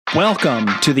Welcome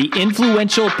to the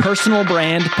Influential Personal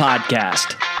Brand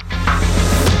Podcast.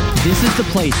 This is the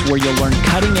place where you'll learn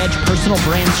cutting-edge personal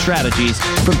brand strategies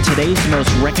from today's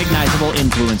most recognizable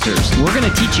influencers. We're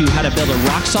going to teach you how to build a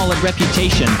rock-solid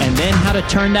reputation and then how to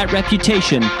turn that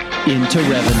reputation into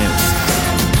revenue.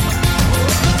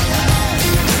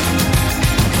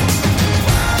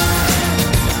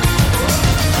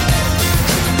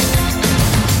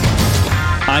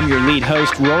 I'm your lead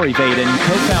host, Rory Vaden,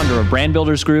 co-founder of Brand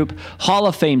Builders Group, Hall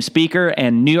of Fame speaker,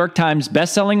 and New York Times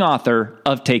bestselling author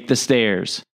of Take the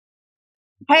Stairs.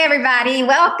 Hey, everybody.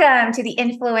 Welcome to the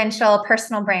Influential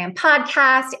Personal Brand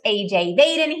Podcast. AJ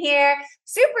Vaden here.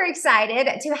 Super excited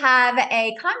to have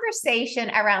a conversation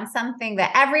around something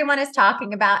that everyone is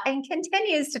talking about and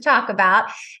continues to talk about.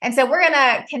 And so we're going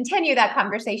to continue that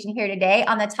conversation here today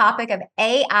on the topic of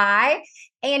AI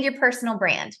and your personal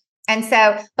brand. And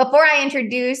so before I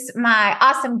introduce my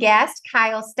awesome guest,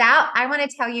 Kyle Stout, I want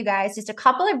to tell you guys just a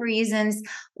couple of reasons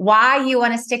why you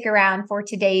want to stick around for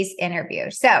today's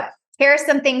interview. So here are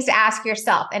some things to ask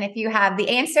yourself. And if you have the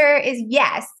answer is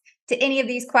yes to any of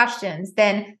these questions,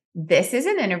 then this is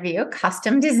an interview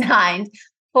custom designed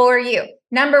for you.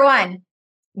 Number one,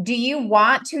 do you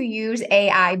want to use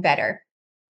AI better?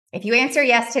 If you answer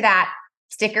yes to that,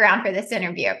 stick around for this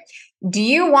interview. Do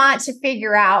you want to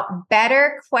figure out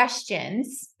better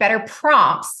questions, better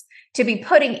prompts to be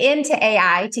putting into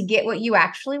AI to get what you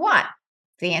actually want?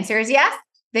 If the answer is yes,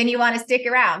 then you want to stick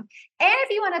around. And if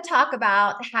you want to talk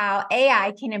about how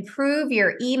AI can improve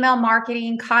your email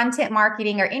marketing, content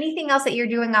marketing, or anything else that you're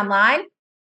doing online,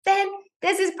 then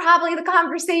this is probably the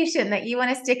conversation that you want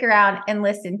to stick around and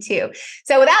listen to.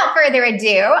 So without further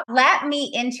ado, let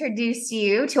me introduce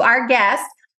you to our guest,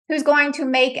 who's going to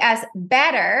make us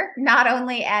better, not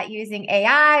only at using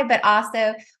AI, but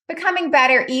also becoming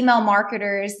better email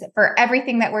marketers for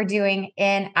everything that we're doing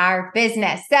in our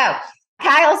business. So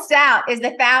Kyle Stout is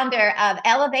the founder of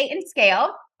Elevate and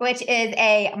Scale, which is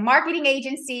a marketing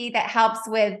agency that helps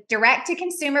with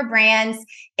direct-to-consumer brands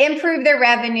improve their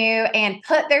revenue and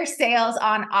put their sales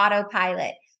on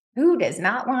autopilot. Who does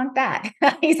not want that?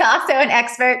 He's also an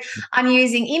expert on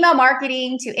using email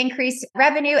marketing to increase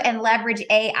revenue and leverage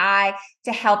AI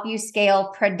to help you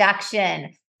scale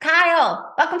production.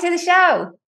 Kyle, welcome to the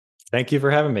show. Thank you for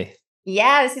having me.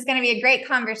 Yeah, this is going to be a great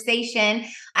conversation.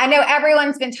 I know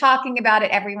everyone's been talking about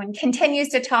it. Everyone continues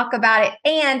to talk about it.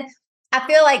 And I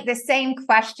feel like the same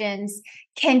questions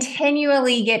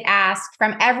continually get asked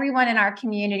from everyone in our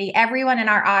community, everyone in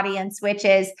our audience, which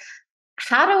is,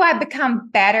 how do I become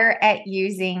better at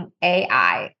using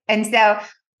AI? And so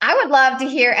I would love to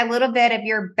hear a little bit of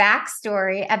your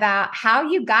backstory about how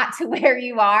you got to where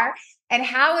you are and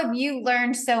how have you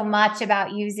learned so much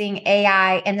about using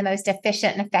AI in the most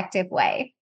efficient and effective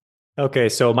way? Okay,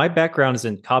 so my background is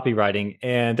in copywriting,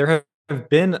 and there have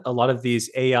been a lot of these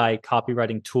AI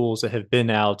copywriting tools that have been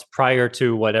out prior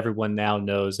to what everyone now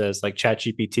knows as like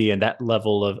ChatGPT and that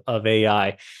level of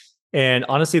AI. And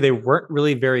honestly, they weren't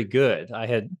really very good. I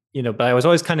had, but I was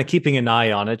always kind of keeping an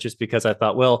eye on it just because I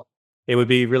thought, well, it would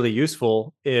be really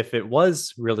useful if it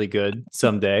was really good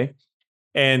someday.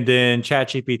 And then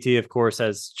ChatGPT, of course,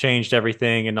 has changed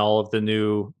everything, and all of the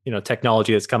new,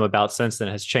 technology that's come about since then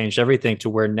has changed everything to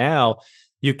where now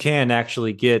you can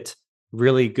actually get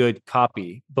really good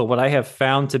copy. But what I have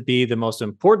found to be the most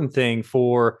important thing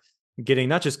for getting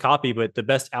not just copy, but the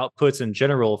best outputs in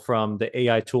general from the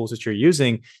AI tools that you're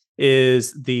using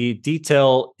is the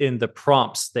detail in the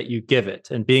prompts that you give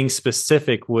it and being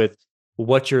specific with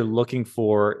what you're looking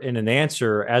for in an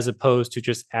answer, as opposed to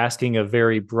just asking a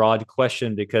very broad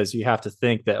question, because you have to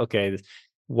think that, okay,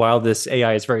 while this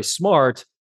AI is very smart,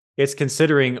 it's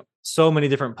considering so many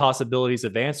different possibilities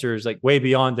of answers, like way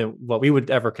beyond what we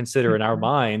would ever consider in our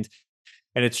mind.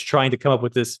 And it's trying to come up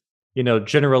with this,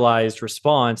 generalized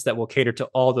response that will cater to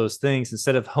all those things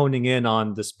instead of honing in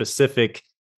on the specific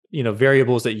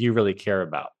variables that you really care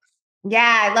about.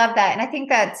 Yeah, I love that. And I think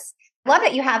love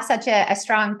that you have such a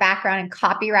strong background in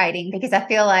copywriting, because I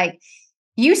feel like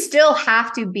you still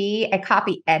have to be a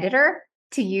copy editor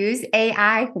to use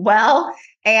AI well.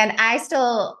 And I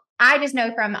just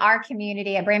know from our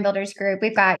community at Brand Builders Group,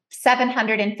 we've got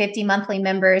 750 monthly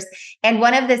members. And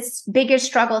one of the biggest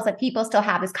struggles that people still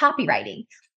have is copywriting.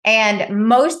 And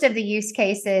most of the use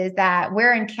cases that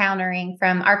we're encountering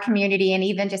from our community, and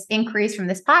even just inquiries from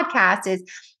this podcast, is,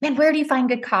 man, where do you find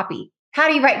good copy? How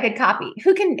do you write good copy?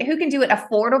 Who can do it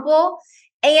affordable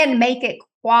and make it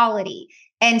quality?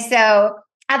 And so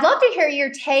I'd love to hear your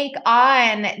take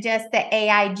on just the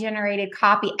AI generated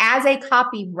copy as a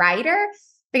copywriter,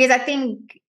 because I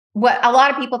think what a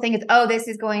lot of people think is, oh, this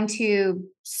is going to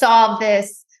solve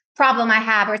this problem I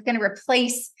have, or it's going to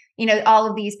replace all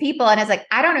of these people. And it's like,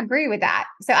 I don't agree with that.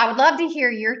 So I would love to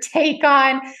hear your take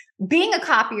on being a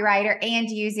copywriter and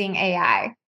using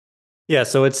AI. Yeah,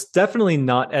 so it's definitely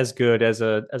not as good as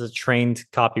a trained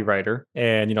copywriter.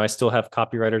 And I still have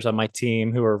copywriters on my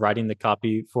team who are writing the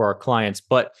copy for our clients,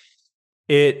 but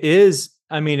it is,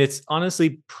 it's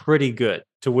honestly pretty good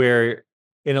to where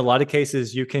in a lot of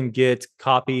cases you can get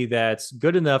copy that's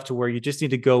good enough to where you just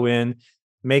need to go in,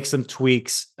 make some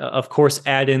tweaks, of course,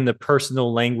 add in the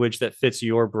personal language that fits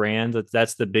your brand.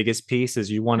 That's the biggest piece,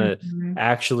 is you want to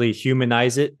actually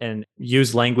humanize it and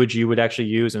use language you would actually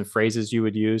use and phrases you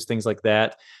would use, things like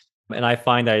that. And I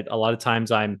find that a lot of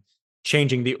times I'm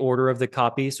changing the order of the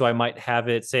copy. So I might have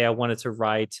it say I wanted to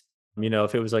write,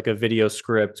 if it was like a video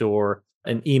script or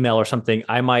an email or something,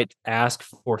 I might ask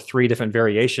for 3 different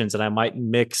variations, and I might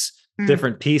mix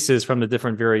different pieces from the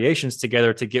different variations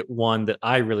together to get one that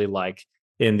I really like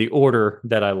in the order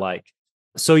that I like.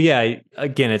 So yeah,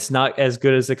 again, it's not as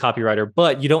good as the copywriter,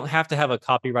 but you don't have to have a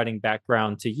copywriting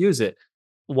background to use it.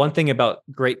 One thing about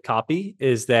great copy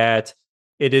is that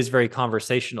it is very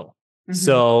conversational.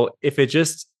 So if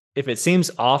it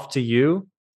seems off to you,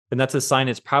 then that's a sign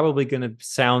it's probably going to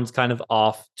sound kind of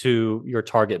off to your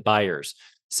target buyers.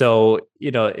 So,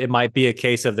 it might be a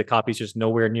case of the copy's just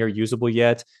nowhere near usable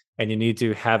yet. And you need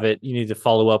to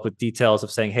follow up with details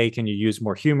of saying, hey, can you use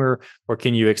more humor, or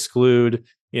can you exclude,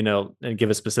 and give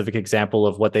a specific example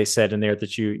of what they said in there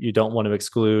that you don't want to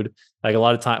exclude. Like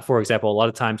for example, a lot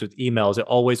of times with emails, it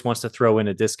always wants to throw in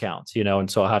a discount,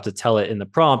 and so I'll have to tell it in the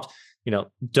prompt,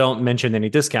 don't mention any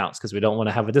discounts because we don't want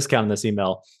to have a discount in this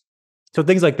email. So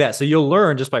things like that. So you'll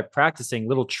learn just by practicing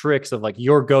little tricks of like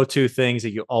your go-to things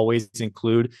that you always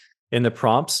include in the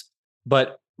prompts.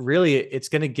 But really, it's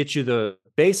going to get you the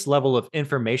base level of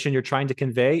information you're trying to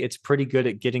convey. It's pretty good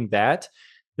at getting that.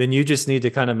 Then you just need to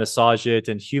kind of massage it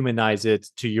and humanize it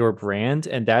to your brand.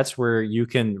 And that's where you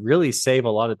can really save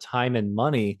a lot of time and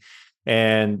money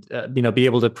and, be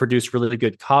able to produce really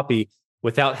good copy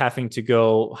without having to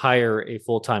go hire a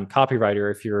full-time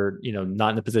copywriter if you're,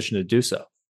 not in a position to do so.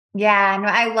 Yeah, no,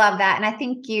 I love that. And I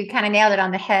think you kind of nailed it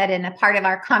on the head. And a part of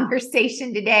our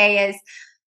conversation today is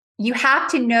you have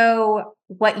to know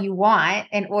what you want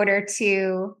in order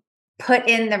to put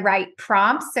in the right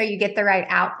prompts so you get the right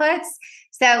outputs.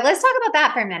 So let's talk about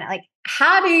that for a minute. Like,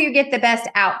 how do you get the best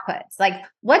outputs? Like,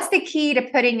 what's the key to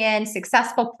putting in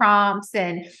successful prompts?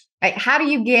 And like, how do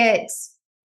you get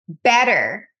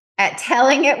better at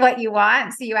telling it what you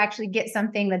want so you actually get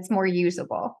something that's more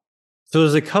usable? So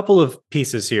there's a couple of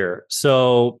pieces here.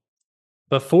 So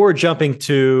before jumping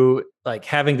to like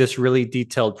having this really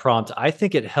detailed prompt, I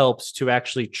think it helps to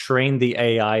actually train the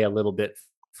AI a little bit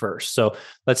first. So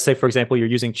let's say, for example, you're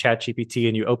using ChatGPT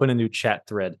and you open a new chat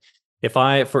thread.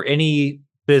 For any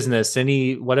business,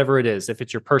 whatever it is, if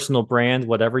it's your personal brand,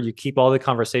 whatever, you keep all the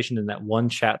conversation in that one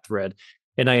chat thread.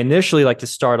 And I initially like to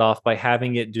start off by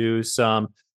having it do some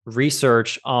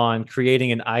research on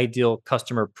creating an ideal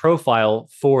customer profile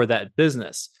for that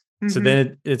business. So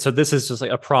then, so this is just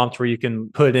like a prompt where you can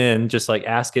put in, just like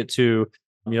ask it to,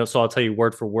 so I'll tell you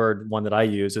word for word, one that I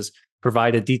use is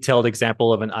provide a detailed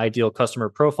example of an ideal customer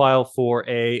profile for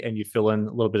and you fill in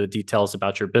a little bit of details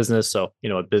about your business. So,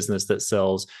 a business that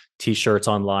sells t-shirts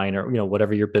online or,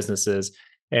 whatever your business is.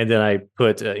 And then I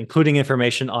put including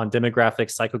information on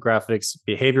demographics, psychographics,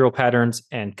 behavioral patterns,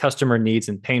 and customer needs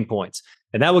and pain points.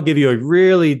 And that will give you a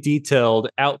really detailed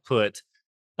output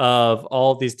of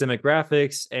all these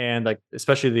demographics, and like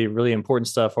especially the really important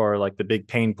stuff are like the big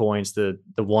pain points, the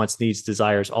wants, needs,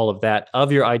 desires, all of that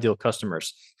of your ideal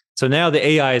customers. So now the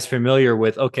AI is familiar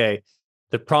with, okay,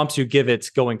 the prompts you give it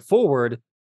going forward,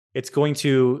 it's going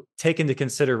to take into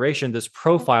consideration this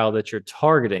profile that you're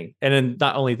targeting. And then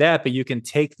not only that, but you can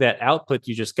take that output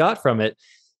you just got from it,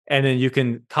 and then you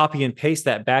can copy and paste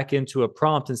that back into a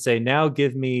prompt and say, now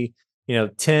give me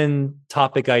 10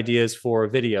 topic ideas for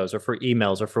videos or for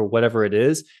emails or for whatever it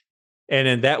is. And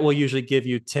then that will usually give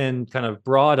you 10 kind of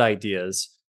broad ideas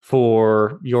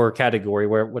for your category,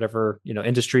 whatever,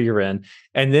 industry you're in.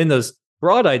 And then those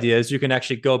broad ideas, you can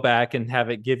actually go back and have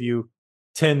it give you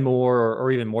 10 more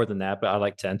or even more than that, but I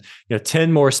like 10,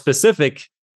 10 more specific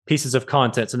pieces of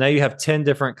content. So now you have 10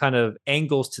 different kind of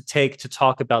angles to take to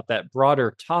talk about that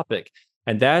broader topic.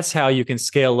 And that's how you can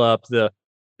scale up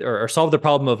or solve the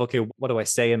problem of, okay, what do I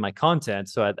say in my content?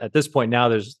 So at this point now,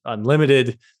 there's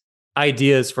unlimited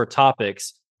ideas for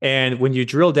topics. And when you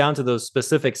drill down to those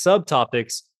specific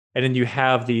subtopics, and then you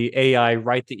have the AI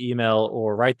write the email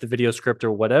or write the video script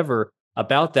or whatever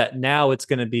about that, now it's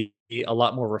going to be a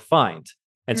lot more refined.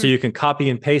 And so you can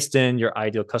copy and paste in your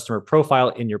ideal customer profile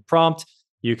in your prompt.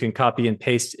 You can copy and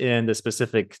paste in the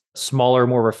specific, smaller,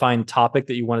 more refined topic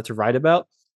that you wanted to write about.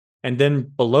 And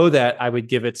then below that, I would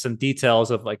give it some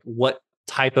details of like what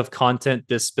type of content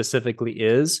this specifically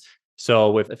is.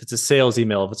 So if it's a sales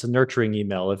email, if it's a nurturing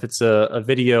email, if it's a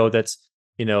video that's,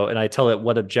 and I tell it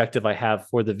what objective I have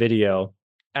for the video.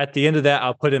 At the end of that,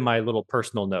 I'll put in my little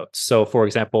personal notes. So for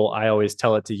example, I always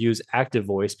tell it to use active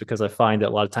voice because I find that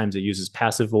a lot of times it uses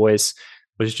passive voice,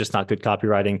 which is just not good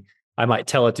copywriting. I might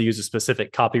tell it to use a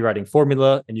specific copywriting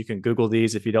formula, and you can Google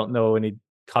these if you don't know any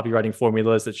copywriting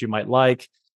formulas that you might like.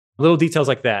 Little details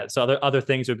like that. So other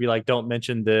things would be like, don't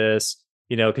mention this,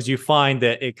 because you find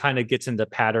that it kind of gets into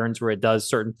patterns where it does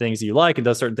certain things you like and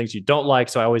does certain things you don't like.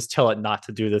 So I always tell it not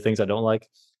to do the things I don't like.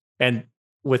 And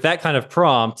with that kind of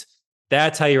prompt,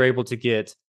 that's how you're able to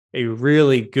get a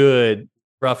really good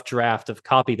rough draft of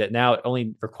copy that now it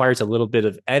only requires a little bit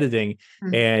of editing,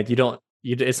 and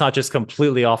it's not just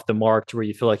completely off the mark to where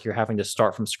you feel like you're having to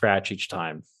start from scratch each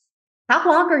time. How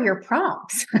long are your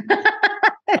prompts?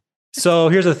 So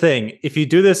here's the thing. If you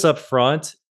do this up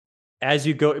front, as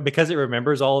you go, because it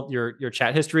remembers all of your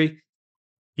chat history,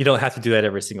 you don't have to do that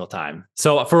every single time.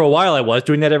 So for a while, I was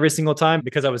doing that every single time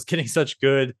because I was getting such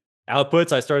good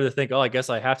outputs. I started to think, I guess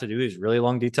I have to do these really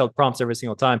long, detailed prompts every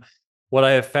single time. What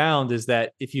I have found is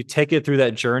that if you take it through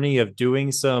that journey of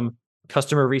doing some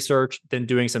customer research, then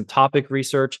doing some topic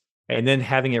research, and then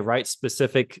having it write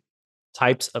specific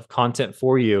types of content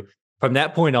for you, from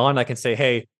that point on, I can say,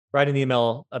 hey, write an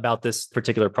email about this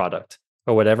particular product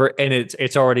or whatever. And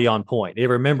it's already on point. It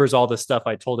remembers all the stuff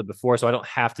I told it before. So I don't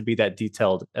have to be that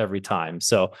detailed every time.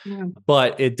 So,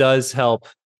 but it does help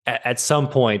at some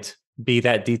point be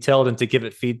that detailed and to give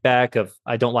it feedback of,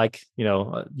 I don't like,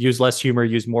 use less humor,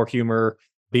 use more humor,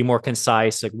 be more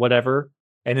concise, like whatever.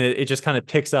 And it just kind of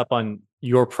picks up on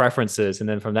your preferences. And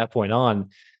then from that point on,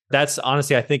 that's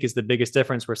honestly, I think, is the biggest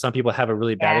difference, where some people have a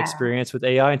really bad experience with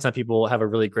AI and some people have a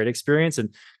really great experience.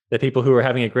 And the people who are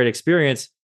having a great experience,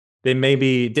 they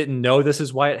maybe didn't know this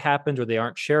is why it happened, or they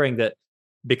aren't sharing that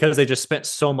because they just spent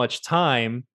so much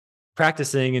time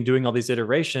practicing and doing all these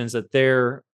iterations that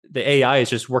the AI is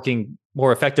just working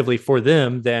more effectively for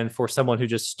them than for someone who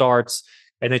just starts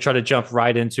and they try to jump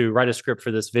right into write a script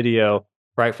for this video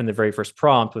right from the very first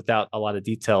prompt without a lot of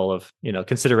detail of,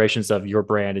 considerations of your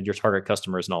brand and your target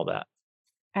customers and all that.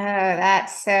 Oh,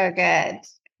 that's so good.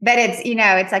 But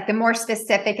it's like the more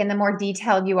specific and the more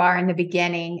detailed you are in the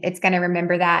beginning, it's going to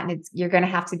remember that. And you're going to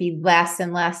have to be less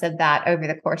and less of that over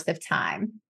the course of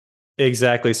time.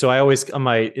 Exactly. So I always in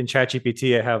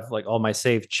ChatGPT, I have like all my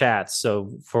saved chats.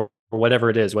 So for whatever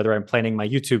it is, whether I'm planning my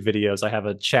YouTube videos, I have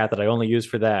a chat that I only use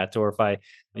for that. Or if I,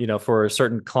 for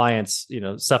certain clients,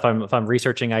 stuff if I'm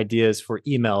researching ideas for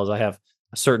emails, I have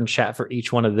a certain chat for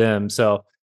each one of them. So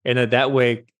in that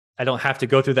way, I don't have to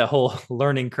go through that whole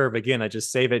learning curve again. I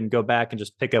just save it and go back and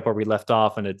just pick up where we left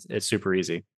off, and it's super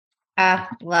easy.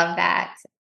 Love that.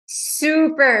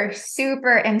 Super,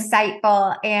 super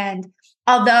insightful. And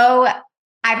although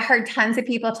I've heard tons of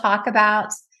people talk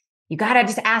about, you got to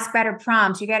just ask better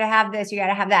prompts, you got to have this, you got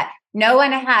to have that, no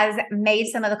one has made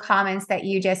some of the comments that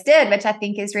you just did, which I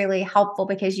think is really helpful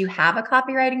because you have a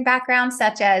copywriting background,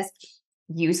 such as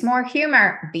use more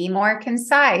humor, be more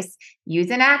concise, use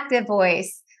an active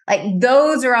voice. Like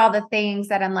those are all the things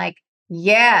that I'm like,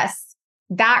 yes,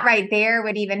 that right there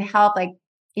would even help. Like,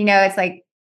 it's like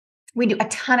we do a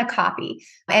ton of copy,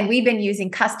 and we've been using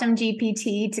custom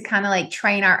GPT to kind of like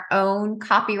train our own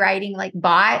copywriting like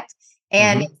bot.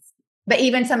 And but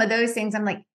even some of those things, I'm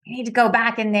like, you need to go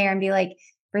back in there and be like,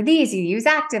 for these, you use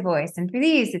active voice. And for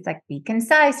these, it's like, be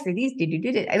concise. For these,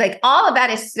 like all of that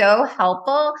is so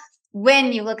helpful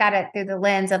when you look at it through the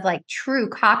lens of like true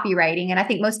copywriting. And I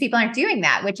think most people aren't doing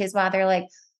that, which is why they're like,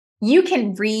 you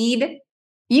can read,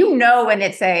 when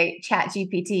it's a Chat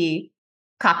GPT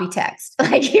copy text,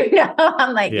 like,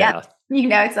 I'm like, yeah,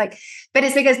 it's like, but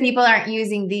it's because people aren't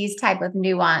using these type of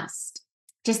nuanced,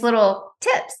 just little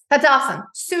tips. That's awesome.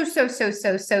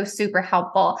 So super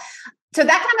helpful. So that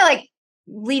kind of like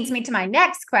leads me to my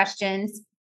next questions,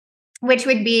 which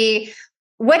would be,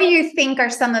 what do you think are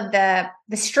some of the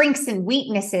strengths and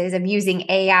weaknesses of using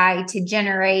AI to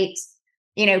generate,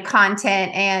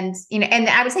 content and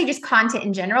I would say just content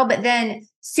in general, but then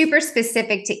super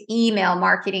specific to email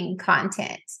marketing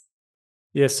content?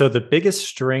 Yeah. So the biggest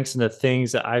strengths and the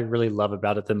things that I really love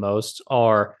about it the most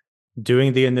are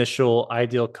doing the initial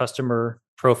ideal customer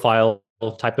profile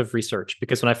type of research.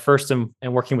 Because when I first am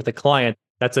working with a client,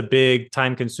 that's a big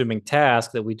time consuming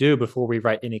task that we do before we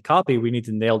write any copy. We need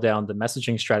to nail down the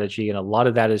messaging strategy. And a lot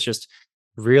of that is just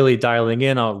really dialing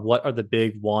in on what are the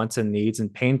big wants and needs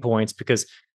and pain points, because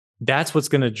that's what's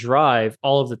going to drive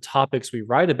all of the topics we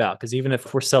write about. Because even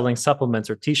if we're selling supplements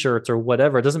or t-shirts or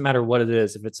whatever, it doesn't matter what it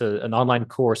is. If it's an online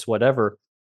course, whatever,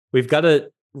 we've got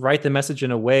to write the message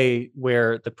in a way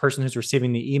where the person who's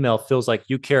receiving the email feels like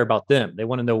you care about them. They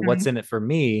want to know what's in it for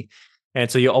me. And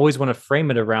so you always want to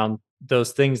frame it around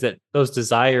those things, that those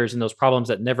desires and those problems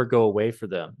that never go away for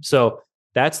them. So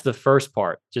that's the first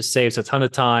part. Just saves a ton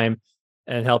of time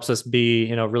and helps us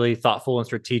be, really thoughtful and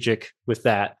strategic with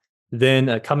that.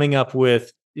 Then coming up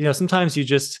with, sometimes you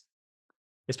just,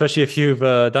 especially if you've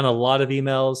done a lot of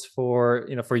emails for,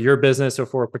 for your business or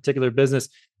for a particular business,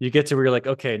 you get to where you're like,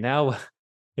 okay, now,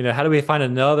 how do we find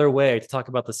another way to talk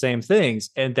about the same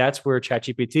things? And that's where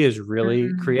ChatGPT is really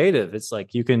creative. It's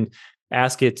like you can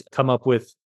ask it, come up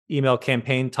with email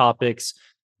campaign topics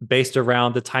based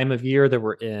around the time of year that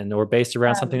we're in, or based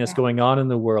around something that's going on in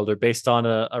the world, or based on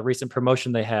a recent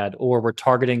promotion they had, or we're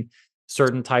targeting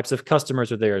certain types of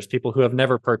customers of theirs, people who have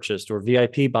never purchased, or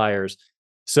VIP buyers.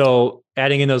 So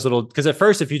adding in those little, because at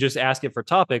first, if you just ask it for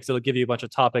topics, it'll give you a bunch of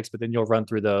topics, but then you'll run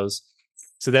through those.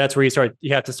 So that's where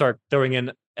you have to start throwing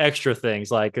in extra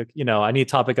things like, I need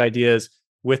topic ideas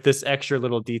with this extra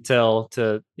little detail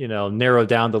to, narrow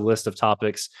down the list of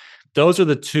topics. Those are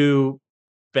the two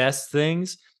best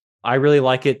things. I really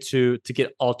like it to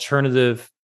get alternative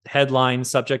headlines,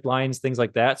 subject lines, things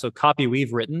like that. So copy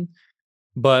we've written,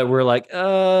 but we're like,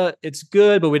 it's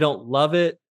good, but we don't love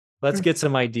it. Let's get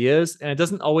some ideas. And it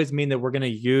doesn't always mean that we're going to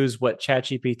use what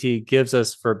ChatGPT gives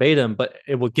us verbatim, but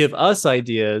it will give us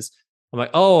ideas. I'm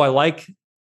like, oh, I like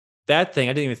that thing.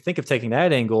 I didn't even think of taking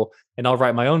that angle, and I'll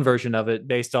write my own version of it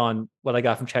based on what I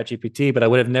got from ChatGPT, but I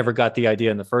would have never got the idea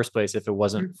in the first place if it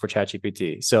wasn't for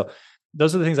ChatGPT. So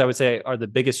those are the things I would say are the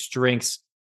biggest strengths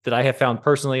that I have found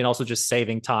personally, and also just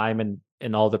saving time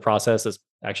and all the processes.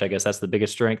 Actually, I guess that's the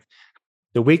biggest strength.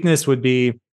 The weakness would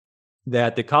be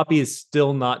that the copy is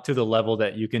still not to the level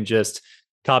that you can just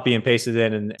copy and paste it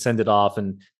in and send it off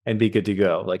and be good to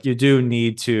go. Like you do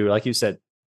need to, like you said,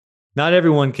 not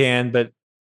everyone can, but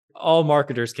all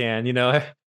marketers can,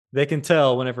 they can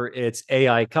tell whenever it's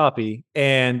AI copy,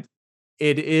 and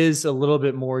it is a little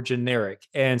bit more generic.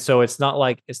 And so it's not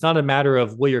a matter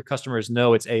of will your customers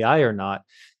know it's AI or not.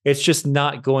 It's just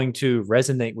not going to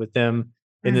resonate with them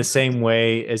in the same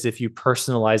way as if you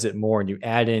personalize it more and you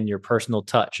add in your personal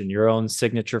touch and your own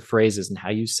signature phrases and how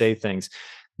you say things.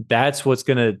 That's what's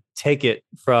going to take it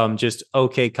from just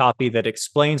okay copy that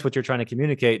explains what you're trying to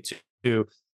communicate to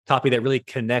copy that really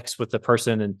connects with the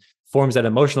person and forms that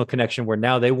emotional connection where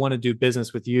now they want to do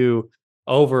business with you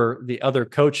over the other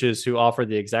coaches who offer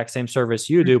the exact same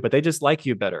service you do, but they just like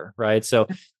you better, right? So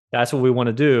that's what we want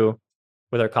to do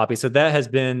with our copy. So that has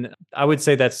been, I would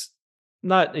say that's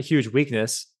not a huge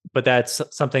weakness, but that's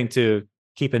something to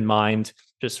keep in mind.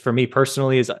 Just for me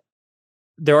personally, is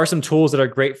there are some tools that are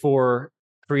great for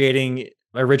creating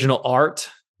original art,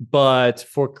 but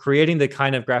for creating the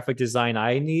kind of graphic design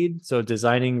I need, so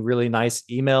designing really nice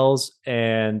emails,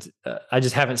 and I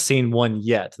just haven't seen one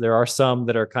yet. There are some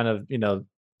that are kind of,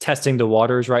 testing the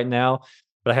waters right now,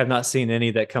 but I have not seen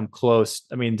any that come close.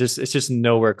 I mean, it's just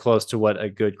nowhere close to what a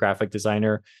good graphic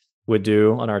designer would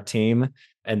do on our team.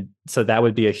 And so that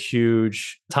would be a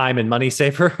huge time and money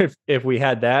saver if we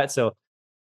had that. So,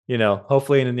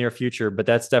 hopefully in the near future, but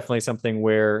that's definitely something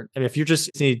where, if you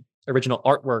just need original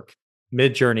artwork,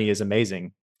 Midjourney is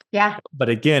amazing. Yeah. But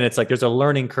again, it's like there's a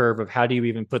learning curve of how do you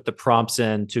even put the prompts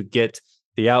in to get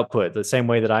the output. The same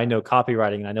way that I know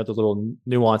copywriting and I know the little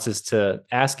nuances to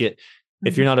ask it.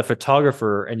 If you're not a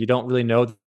photographer and you don't really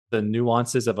know the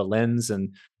nuances of a lens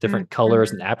and different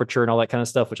colors and aperture and all that kind of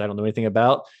stuff, which I don't know anything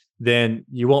about, then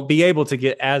you won't be able to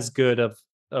get as good of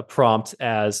a prompt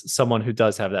as someone who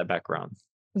does have that background.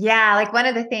 Yeah, like one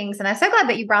of the things, and I'm so glad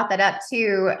that you brought that up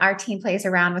too. Our team plays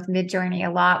around with Midjourney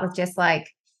a lot with just like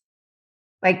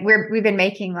we've been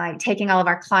making taking all of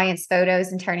our clients' photos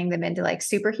and turning them into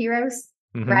superheroes,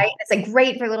 right? It's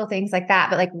great for little things like that,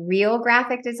 but real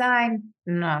graphic design,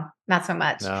 no, not so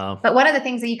much. No. But one of the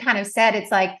things that you kind of said,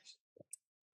 it's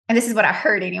and this is what I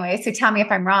heard anyway, so tell me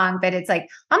if I'm wrong, but it's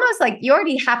almost like you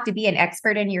already have to be an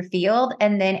expert in your field,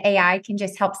 and then AI can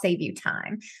just help save you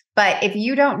time. But if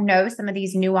you don't know some of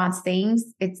these nuanced things,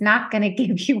 it's not going to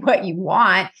give you what you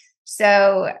want.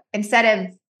 So instead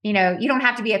of, you don't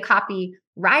have to be a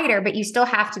copywriter, but you still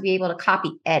have to be able to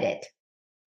copy edit,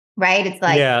 right? It's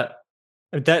yeah,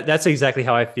 that's exactly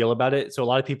how I feel about it. So a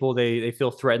lot of people, they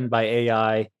feel threatened by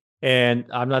AI. And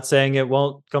I'm not saying it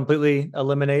won't completely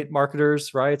eliminate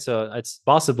marketers, right? So it's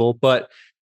possible, but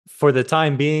for the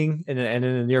time being and in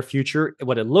the near future,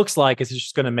 what it looks like is it's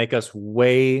just going to make us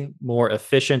way more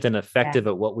efficient and effective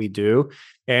at what we do.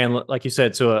 And like you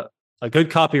said, so a good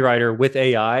copywriter with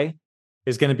AI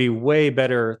is going to be way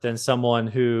better than someone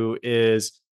who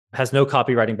has no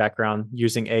copywriting background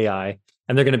using AI.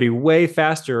 And they're going to be way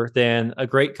faster than a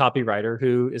great copywriter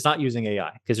who is not using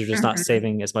AI because they're just not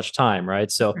saving as much time,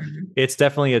 right? So it's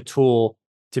definitely a tool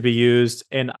to be used.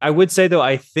 And I would say, though,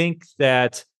 I think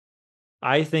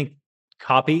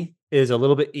copy is a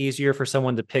little bit easier for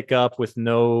someone to pick up with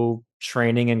no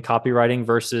training in copywriting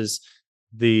versus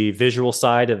the visual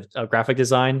side of graphic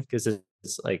design, because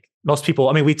it's like most people,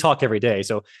 I mean, we talk every day.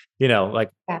 So, we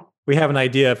have an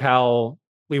idea of how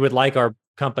we would like our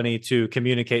company to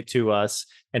communicate to us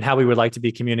and how we would like to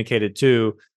be communicated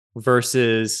to,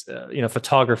 versus,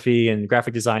 photography and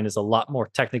graphic design is a lot more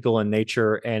technical in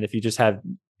nature. And if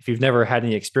you've never had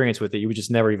any experience with it, you would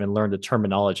just never even learn the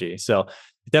terminology. So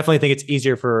I definitely think it's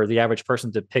easier for the average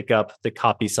person to pick up the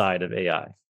copy side of AI.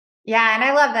 Yeah. And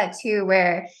I love that too,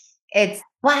 where I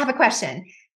have a question.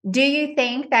 Do you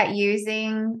think that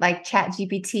using like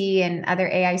ChatGPT and other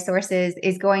AI sources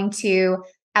is going to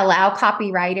allow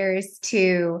copywriters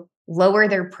to lower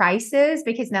their prices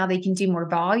because now they can do more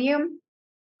volume?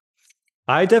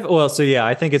 I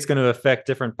think it's going to affect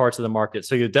different parts of the market.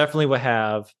 So you definitely will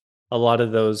have a lot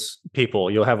of those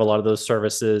people. You'll have a lot of those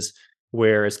services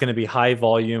where it's going to be high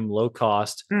volume, low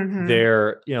cost.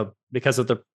 They're, because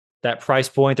of that price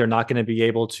point, they're not going to be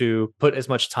able to put as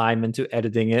much time into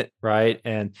editing it, right?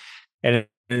 And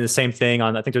the same thing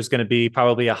I think there's going to be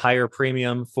probably a higher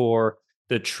premium for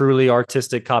the truly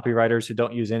artistic copywriters who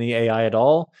don't use any AI at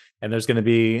all. And there's going to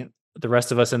be the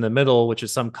rest of us in the middle, which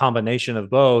is some combination of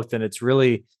both. And it's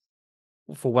really,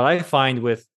 for what I find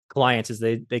with clients, is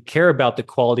they care about the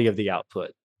quality of the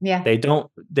output. Yeah.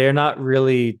 They're not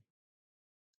really,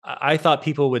 I thought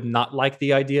people would not like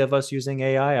the idea of us using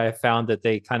AI. I found that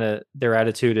their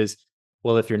attitude is,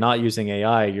 well, if you're not using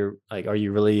AI, you're like, are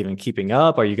you really even keeping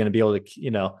up? Are you going to be able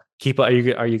to, keep up? Are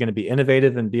you going to be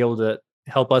innovative and be able to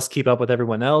help us keep up with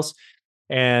everyone else?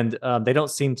 And they don't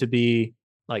seem to be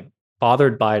like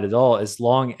bothered by it at all, as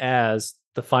long as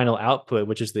the final output,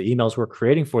 which is the emails we're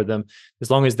creating for them, as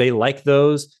long as they like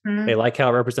those, they like how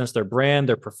it represents their brand,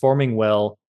 they're performing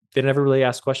well, they never really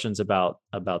ask questions about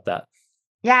that.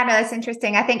 Yeah, no, that's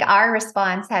interesting. I think our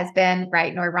response has been,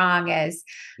 right nor wrong, is,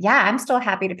 yeah, I'm still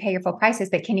happy to pay your full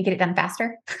prices, but can you get it done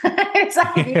faster? It's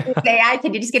like, if you use AI,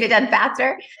 can you just get it done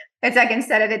faster? It's like,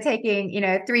 instead of it taking,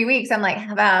 3 weeks, I'm like,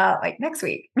 how about like next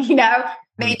week?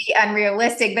 Maybe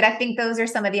unrealistic, but I think those are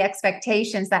some of the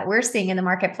expectations that we're seeing in the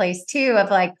marketplace too,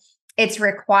 of like, it's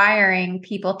requiring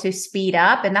people to speed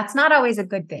up. And that's not always a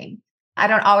good thing. I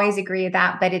don't always agree with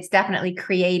that, but it's definitely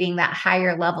creating that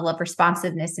higher level of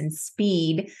responsiveness and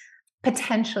speed,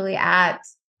 potentially at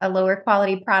a lower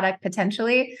quality product,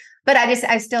 potentially. But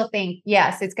I still think,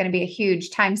 yes, it's going to be a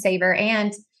huge time saver.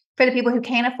 And for the people who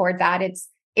can't afford that, it's,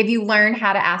 if you learn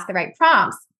how to ask the right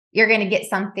prompts, you're going to get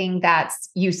something that's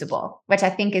usable, which I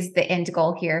think is the end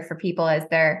goal here for people as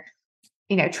they're,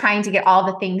 trying to get all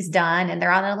the things done and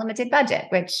they're on a limited budget,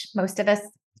 which most of us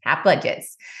have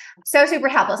budgets. So super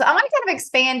helpful. So I want to kind of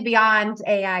expand beyond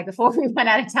AI before we run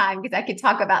out of time, because I could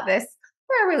talk about this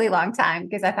for a really long time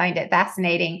because I find it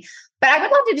fascinating. But I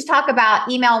would love to just talk about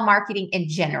email marketing in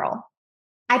general.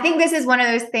 I think this is one of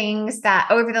those things that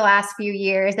over the last few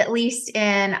years, at least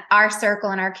in our circle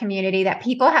and our community, that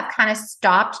people have kind of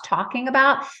stopped talking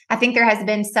about. I think there has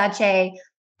been such a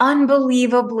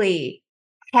unbelievably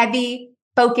heavy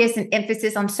focus and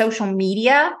emphasis on social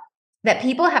media that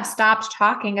people have stopped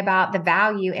talking about the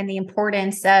value and the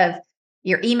importance of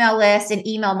your email list and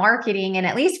email marketing. And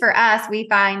at least for us, we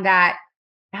find that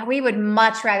we would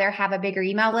much rather have a bigger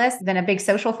email list than a big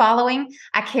social following.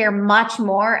 I care much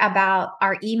more about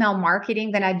our email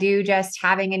marketing than I do just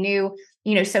having a new,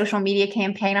 social media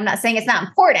campaign. I'm not saying it's not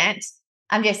important.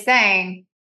 I'm just saying,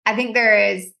 I think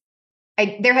there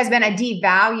has been a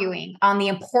devaluing on the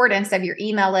importance of your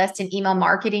email list and email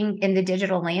marketing in the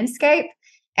digital landscape.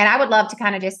 And I would love to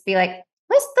kind of just be like,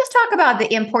 let's talk about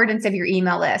the importance of your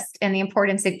email list and the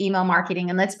importance of email marketing.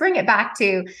 And let's bring it back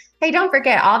to, hey, don't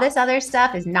forget, all this other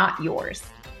stuff is not yours,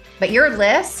 but your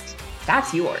list,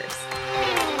 that's yours.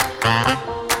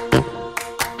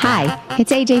 Hi,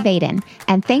 it's AJ Vaden,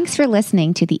 and thanks for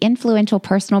listening to the Influential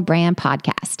Personal Brand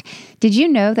Podcast. Did you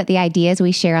know that the ideas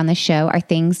we share on the show are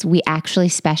things we actually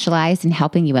specialize in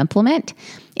helping you implement?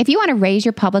 If you want to raise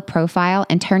your public profile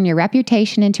and turn your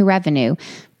reputation into revenue,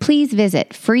 please visit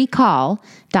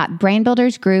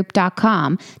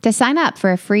freecall.brandbuildersgroup.com to sign up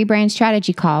for a free brand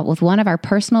strategy call with one of our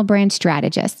personal brand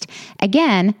strategists.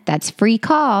 Again, that's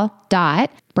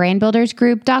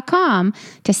freecall.brandbuildersgroup.com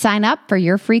to sign up for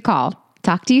your free call.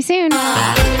 Talk to you soon.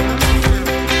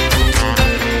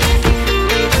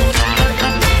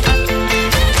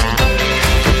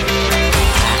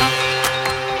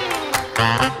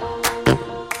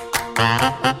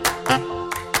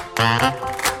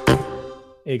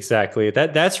 Exactly.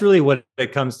 That's really what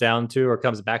it comes down to, or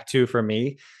comes back to for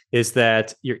me, is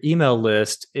that your email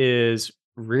list is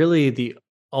really the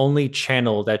only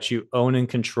channel that you own and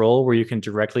control where you can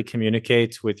directly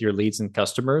communicate with your leads and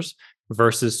customers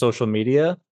versus social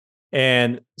media.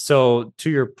 And so to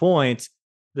your point,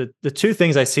 the two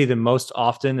things I see the most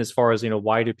often as far as,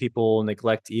 why do people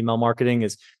neglect email marketing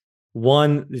is,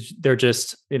 one, they're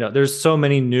just, there's so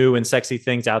many new and sexy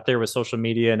things out there with social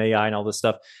media and AI and all this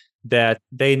stuff that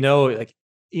they know, like,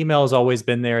 email has always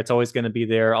been there. It's always going to be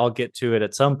there. I'll get to it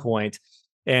at some point.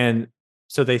 And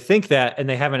so they think that, and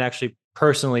they haven't actually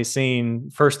personally seen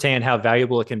firsthand how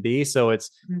valuable it can be. So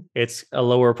it's a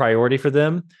lower priority for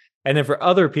them. And then for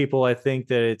other people, I think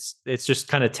that it's just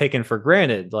kind of taken for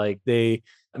granted. Like,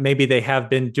 maybe they have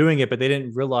been doing it, but they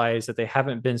didn't realize that they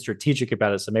haven't been strategic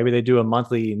about it. So maybe they do a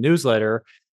monthly newsletter,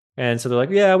 and so they're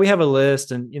like, yeah, we have a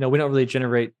list, and we don't really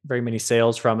generate very many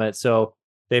sales from it. So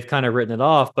they've kind of written it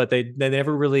off, but they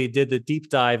never really did the deep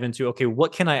dive into, okay,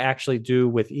 what can I actually do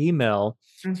with email?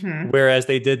 Mm-hmm. Whereas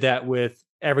they did that with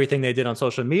everything they did on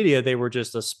social media. They were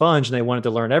just a sponge and they wanted to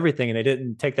learn everything, and they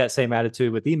didn't take that same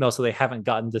attitude with email. So they haven't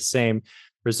gotten the same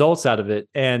results out of it.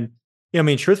 And,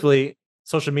 truthfully,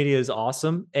 social media is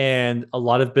awesome. And a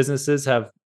lot of businesses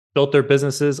have built their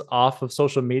businesses off of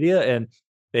social media, and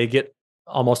they get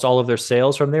almost all of their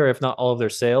sales from there, if not all of their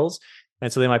sales.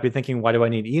 And so they might be thinking, why do I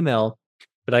need email?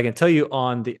 But I can tell you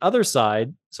on the other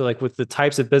side, so like with the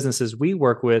types of businesses we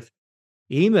work with,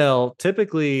 email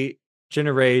typically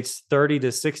generates 30 to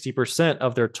 60%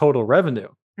 of their total revenue.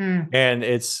 And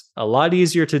it's a lot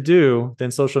easier to do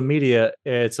than social media.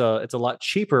 It's a lot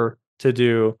cheaper to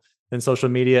do than social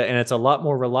media, and it's a lot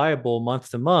more reliable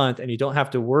month to month. And you don't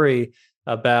have to worry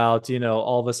about,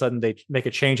 all of a sudden they make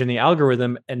a change in the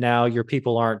algorithm and now your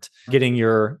people aren't getting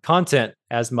your content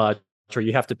as much, or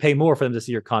you have to pay more for them to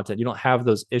see your content. You don't have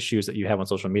those issues that you have on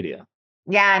social media.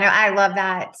 Yeah, no, I love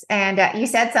that. And you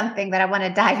said something that I want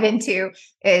to dive into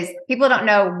is people don't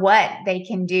know what they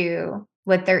can do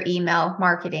with their email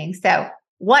marketing. So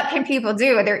what can people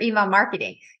do with their email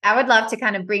marketing? I would love to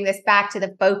kind of bring this back to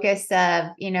the focus of,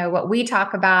 what we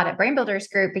talk about at Brand Builders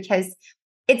Group, because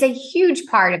it's a huge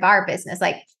part of our business.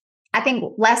 Like, I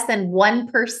think less than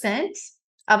 1%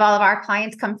 of all of our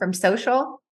clients come from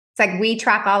social. It's like we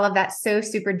track all of that so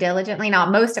super diligently. Now,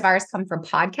 most of ours come from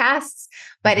podcasts,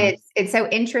 but it's so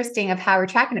interesting of how we're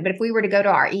tracking it. But if we were to go to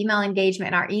our email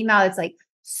engagement and our email, it's like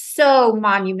so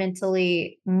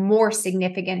monumentally more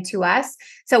significant to us.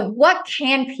 So what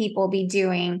can people be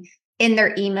doing in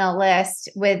their email list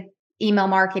with email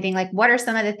marketing? Like, what are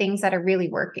some of the things that are really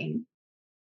working?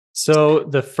 So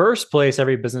the first place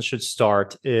every business should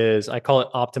start is, I call it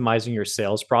optimizing your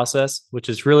sales process, which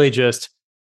is really just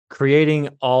creating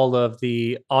all of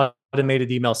the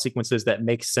automated email sequences that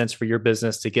make sense for your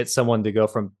business to get someone to go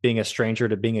from being a stranger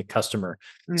to being a customer.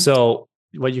 So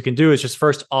what you can do is just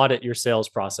first audit your sales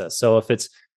process. So if it's,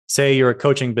 say you're a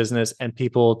coaching business and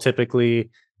people typically,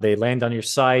 they land on your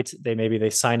site, maybe they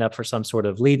sign up for some sort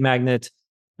of lead magnet,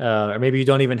 or maybe you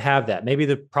don't even have that. Maybe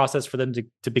the process for them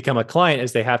to become a client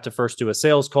is they have to first do a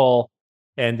sales call,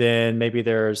 and then maybe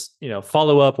there's,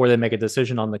 follow up where they make a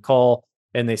decision on the call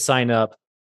and they sign up.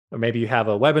 Or maybe you have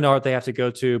a webinar that they have to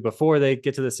go to before they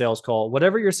get to the sales call.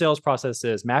 Whatever your sales process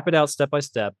is, map it out step by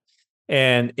step.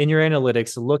 And in your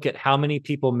analytics, look at how many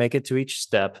people make it to each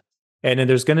step. And then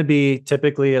there's going to be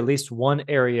typically at least one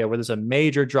area where there's a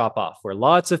major drop off, where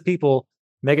lots of people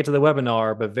make it to the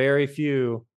webinar, but very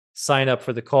few sign up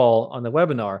for the call on the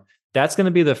webinar. That's going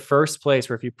to be the first place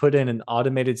where, if you put in an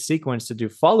automated sequence to do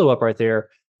follow up right there,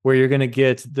 where you're going to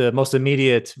get the most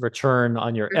immediate return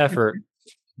on your effort,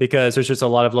 because there's just a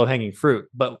lot of low hanging fruit.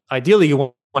 But ideally, you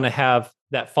want to have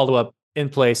that follow up in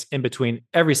place in between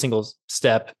every single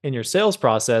step in your sales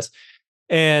process.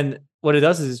 And what it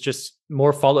does is just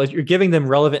more follow. You're giving them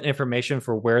relevant information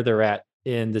for where they're at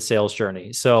in the sales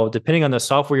journey. So depending on the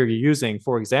software you're using,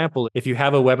 for example, if you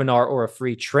have a webinar or a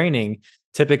free training,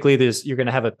 typically you're going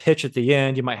to have a pitch at the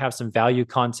end. You might have some value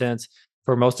content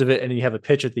for most of it, and then you have a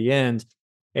pitch at the end.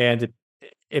 And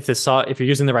if you're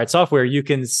using the right software, you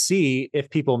can see if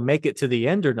people make it to the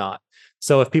end or not.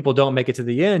 So if people don't make it to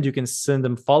the end, you can send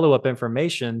them follow-up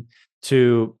information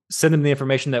to send them the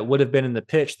information that would have been in the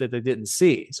pitch that they didn't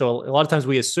see. So a lot of times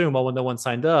we assume, when no one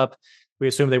signed up, we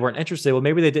assume they weren't interested. Well,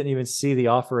 maybe they didn't even see the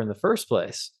offer in the first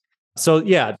place. So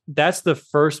yeah, that's the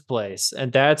first place.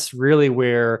 And that's really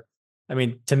where,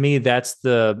 to me, that's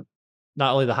the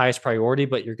not only the highest priority,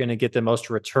 but you're going to get the most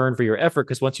return for your effort.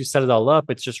 Because once you set it all up,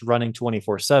 it's just running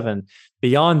 24/7.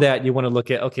 Beyond that, you want to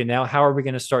look at, okay, now how are we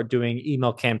going to start doing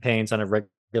email campaigns on a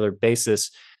regular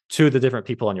basis to the different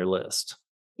people on your list?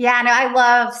 Yeah, no, I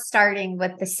love starting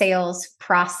with the sales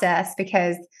process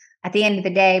because at the end of the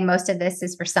day, most of this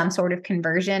is for some sort of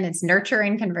conversion. It's nurture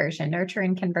and conversion, nurture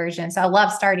and conversion. So I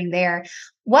love starting there.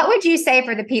 What would you say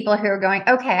for the people who are going,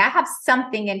 okay, I have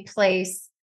something in place,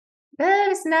 but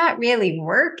it's not really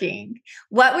working?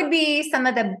 What would be some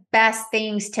of the best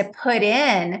things to put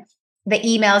in the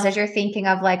emails as you're thinking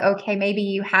of like, okay, maybe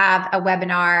you have a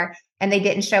webinar and they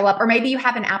didn't show up, or maybe you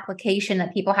have an application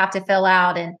that people have to fill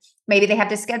out and maybe they have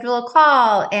to schedule a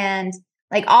call and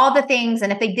like all the things.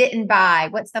 And if they didn't buy,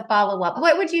 what's the follow-up?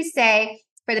 What would you say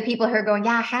for the people who are going,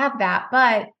 yeah, I have that,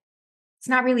 but it's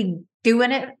not really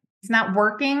doing it. It's not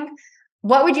working.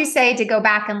 What would you say to go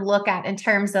back and look at in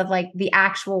terms of like the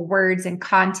actual words and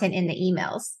content in the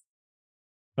emails?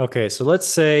 Okay, so let's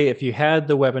say if you had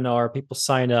the webinar, people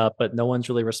sign up, but no one's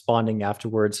really responding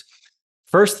afterwards.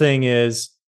 First thing is,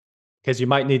 because you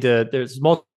might need to, there's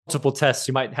multiple tests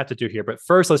you might have to do here. But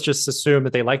first, let's just assume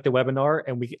that they like the webinar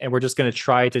and we're just going to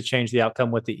try to change the outcome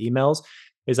with the emails.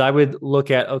 Is I would look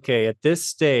at, okay, at this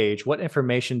stage, what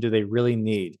information do they really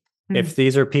need? If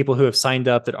these are people who have signed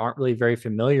up that aren't really very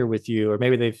familiar with you, or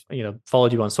maybe they've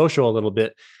followed you on social a little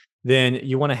bit, then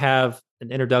you want to have an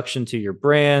introduction to your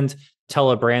brand,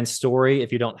 tell a brand story.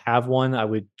 If you don't have one, I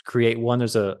would create one.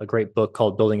 There's a great book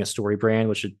called Building a Story Brand,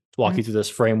 which should walk you through this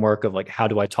framework of like, how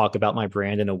do I talk about my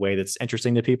brand in a way that's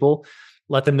interesting to people?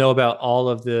 Let them know about all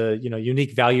of the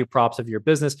unique value props of your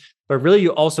business. But really,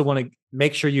 you also want to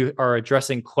make sure you are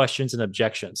addressing questions and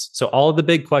objections. So all of the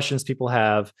big questions people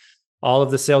have, all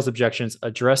of the sales objections,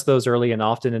 address those early and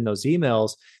often in those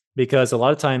emails, because a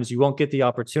lot of times you won't get the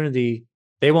opportunity.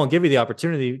 They won't give you the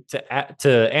opportunity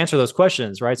to answer those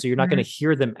questions, right? So you're not going to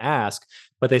hear them ask,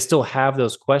 but they still have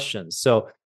those questions. So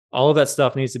all of that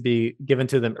stuff needs to be given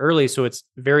to them early, so it's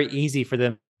very easy for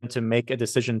them to make a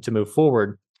decision to move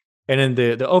forward. And then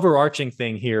the overarching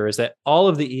thing here is that all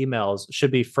of the emails should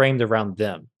be framed around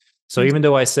them. So even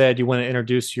though I said you want to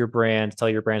introduce your brand, tell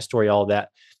your brand story, all that,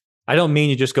 I don't mean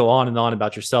you just go on and on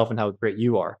about yourself and how great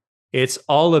you are. It's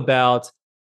all about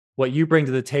what you bring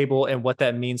to the table and what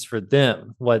that means for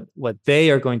them, what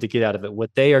they are going to get out of it, what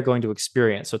they are going to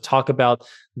experience. So talk about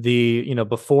the,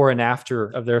 before and after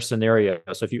of their scenario.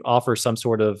 So if you offer some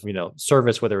sort of,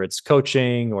 service, whether it's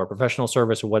coaching or professional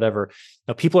service or whatever,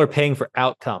 people are paying for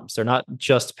outcomes. They're not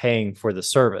just paying for the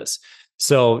service.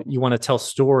 So you want to tell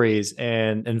stories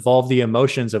and involve the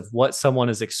emotions of what someone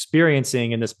is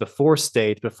experiencing in this before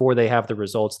state, before they have the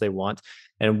results they want,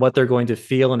 and what they're going to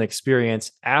feel and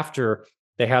experience after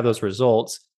they have those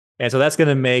results. And so that's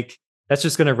just going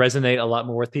to resonate a lot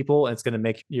more with people. And it's going to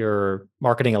make your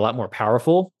marketing a lot more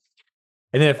powerful.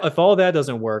 And then if all that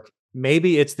doesn't work,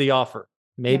 maybe it's the offer.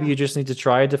 Maybe you just need to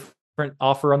try a different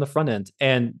offer on the front end.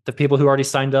 And the people who already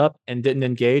signed up and didn't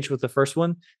engage with the first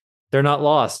one, they're not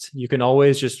lost. You can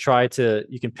always just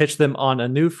you can pitch them on a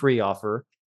new free offer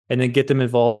and then get them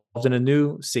involved in a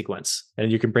new sequence. And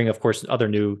you can bring, of course, other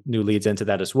new leads into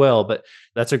that as well. But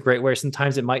that's a great way.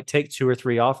 Sometimes it might take 2 or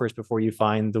 3 offers before you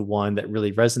find the one that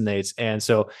really resonates. And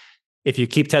so if you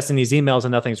keep testing these emails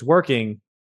and nothing's working,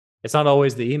 it's not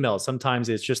always the email. Sometimes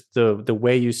it's just the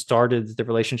way you started the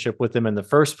relationship with them in the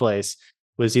first place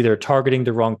was either targeting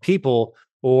the wrong people,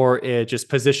 or it just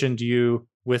positioned you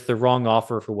with the wrong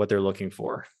offer for what they're looking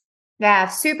for. Yeah,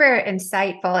 super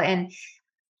insightful. And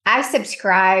I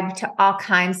subscribe to all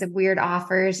kinds of weird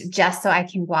offers just so I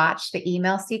can watch the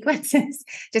email sequences,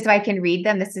 just so I can read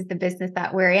them. This is the business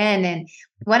that we're in. And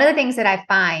one of the things that I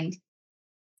find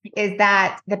is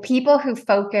that the people who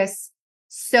focus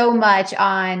so much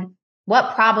on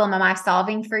what problem am I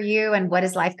solving for you and what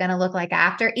is life going to look like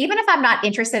after, even if I'm not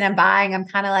interested in buying, I'm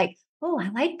kind of like, oh, I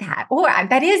like that. Or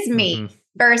that is me,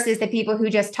 versus the people who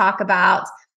just talk about,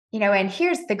 and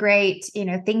here's the great,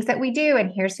 things that we do, and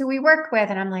here's who we work with.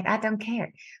 And I'm like, I don't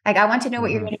care. Like, I want to know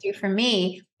what you're going to do for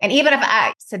me. And even if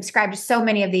I subscribe to so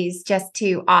many of these just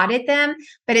to audit them,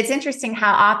 but it's interesting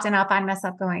how often I'll find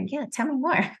myself going, yeah, tell me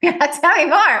more. Tell me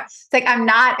more. It's like, I'm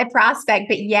not a prospect,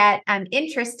 but yet I'm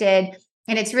interested.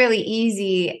 And it's really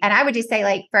easy. And I would just say,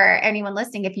 like, for anyone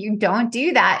listening, if you don't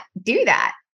do that,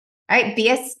 right? Be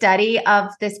a study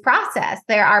of this process.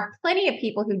 There are plenty of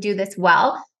people who do this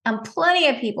well and plenty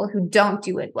of people who don't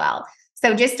do it well.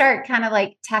 So just start kind of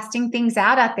like testing things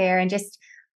out there and just,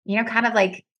 kind of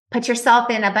like put yourself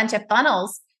in a bunch of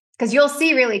funnels, because you'll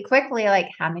see really quickly, like,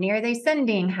 how many are they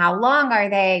sending? How long are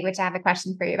they? Which I have a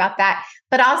question for you about that.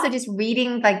 But also just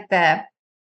reading like the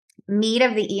meat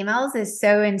of the emails is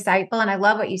so insightful. And I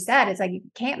love what you said. It's like, you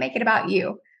can't make it about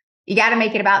you. You got to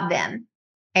make it about them.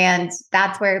 And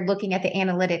that's where looking at the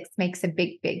analytics makes a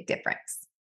big, big difference.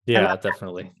 Yeah,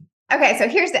 definitely. Okay. So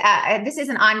here's this is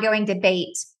an ongoing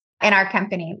debate in our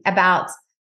company about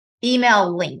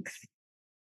email length.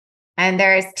 And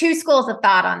there's two schools of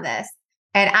thought on this.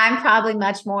 And I'm probably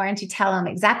much more into tell them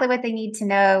exactly what they need to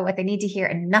know, what they need to hear,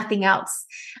 and nothing else.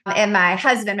 And my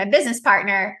husband, my business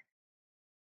partner,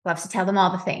 loves to tell them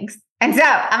all the things. And so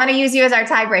I'm going to use you as our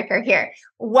tiebreaker here.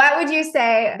 What would you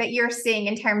say that you're seeing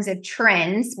in terms of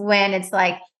trends when it's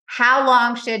like, how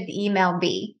long should the email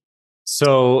be?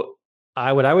 So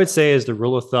what I would say is the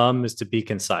rule of thumb is to be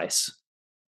concise.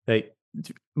 Like,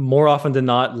 more often than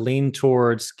not, lean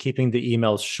towards keeping the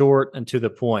emails short and to the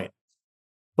point.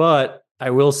 But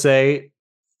I will say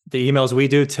the emails we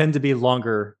do tend to be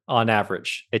longer on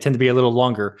average. They tend to be a little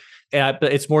longer. But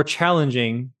it's more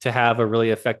challenging to have a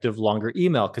really effective longer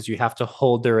email because you have to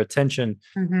hold their attention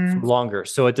for longer.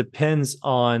 So it depends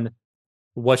on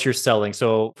what you're selling.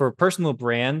 So for a personal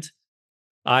brand,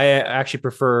 I actually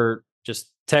prefer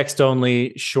just text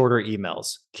only, shorter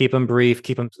emails. Keep them brief,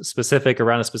 keep them specific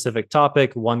around a specific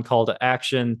topic, one call to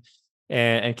action,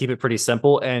 and keep it pretty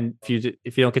simple. And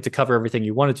if you don't get to cover everything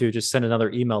you wanted to, just send another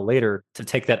email later to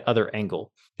take that other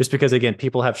angle. Just because, again,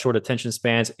 people have short attention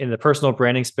spans in the personal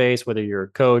branding space, whether you're a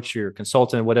coach, you're a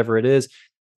consultant, whatever it is,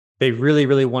 they really,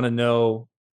 really want to know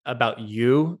about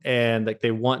you. And like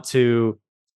they want to,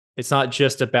 it's not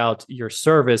just about your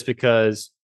service because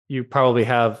you probably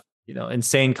have,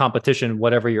 insane competition,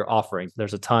 whatever you're offering.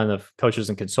 There's a ton of coaches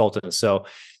and consultants. So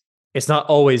it's not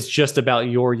always just about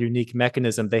your unique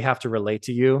mechanism. They have to relate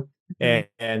to you.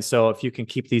 And so if you can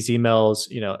keep these emails,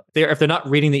 if they're not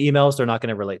reading the emails, they're not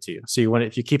going to relate to you. So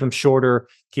if you keep them shorter,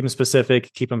 keep them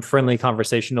specific, keep them friendly,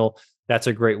 conversational, that's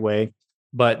a great way.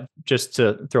 But just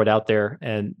to throw it out there,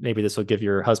 and maybe this will give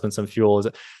your husband some fuel, is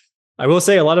I will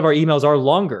say a lot of our emails are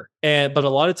longer. But a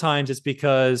lot of times it's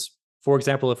because, for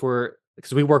example,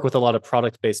 because we work with a lot of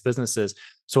product-based businesses.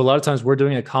 So a lot of times we're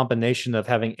doing a combination of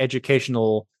having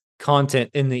educational content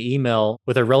in the email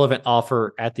with a relevant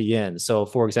offer at the end. So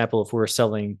for example, if we're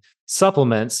selling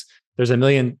supplements, there's a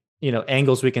million,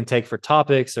 angles we can take for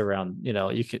topics around,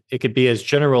 it could be as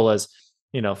general as,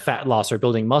 fat loss or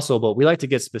building muscle, but we like to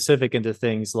get specific into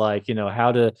things like,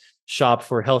 how to shop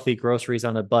for healthy groceries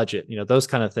on a budget, those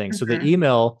kind of things. So the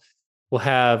email will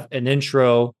have an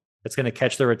intro that's going to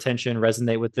catch their attention,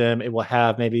 resonate with them. It will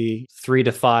have maybe 3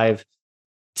 to 5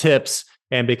 tips.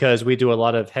 And because we do a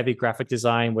lot of heavy graphic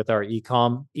design with our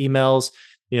e-com emails,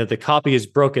 the copy is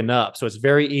broken up. So it's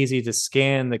very easy to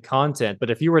scan the content.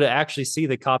 But if you were to actually see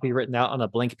the copy written out on a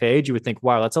blank page, you would think,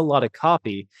 wow, that's a lot of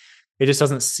copy. It just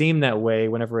doesn't seem that way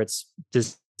whenever it's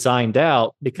designed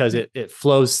out because it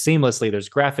flows seamlessly. There's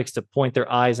graphics to point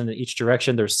their eyes in each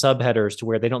direction. There's subheaders to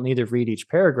where they don't need to read each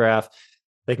paragraph.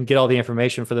 They can get all the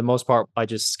information for the most part by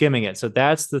just skimming it. So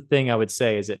that's the thing I would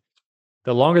say is that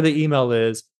the longer the email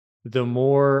is, the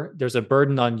more there's a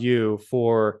burden on you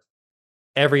for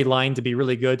every line to be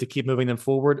really good to keep moving them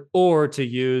forward, or to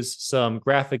use some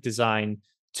graphic design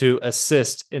to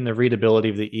assist in the readability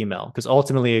of the email. Because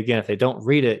ultimately, again, if they don't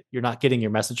read it, you're not getting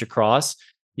your message across.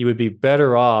 You would be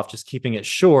better off just keeping it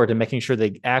short and making sure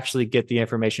they actually get the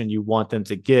information you want them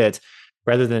to get,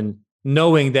 rather than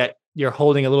knowing that you're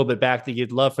holding a little bit back that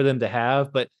you'd love for them to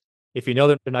have. But if you know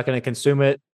that they're not going to consume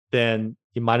it, then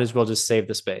you might as well just save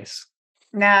the space.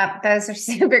 No, those are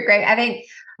super great. I think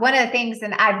one of the things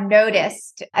that I've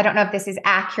noticed, I don't know if this is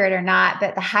accurate or not,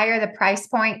 but the higher the price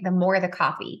point, the more the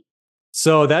copy.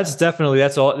 So that's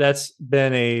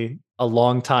been a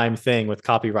long time thing with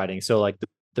copywriting. So like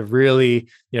the really,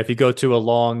 if you go to a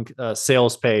long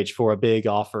sales page for a big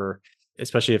offer,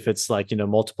 especially if it's like,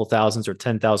 multiple thousands or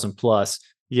 10,000 plus,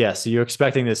 yes, you're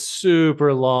expecting this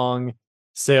super long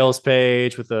sales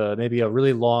page with maybe a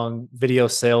really long video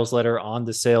sales letter on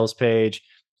the sales page.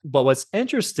 But what's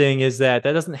interesting is that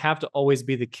doesn't have to always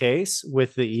be the case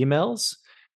with the emails.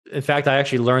 In fact, I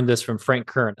actually learned this from Frank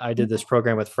Kern. I did this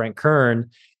program with Frank Kern,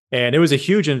 and it was a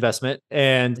huge investment.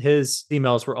 And his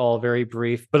emails were all very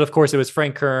brief. But of course, it was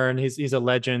Frank Kern. He's a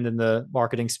legend in the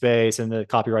marketing space and the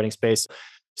copywriting space.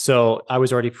 So I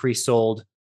was already pre-sold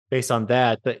based on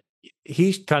that. But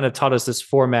he kind of taught us this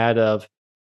format of,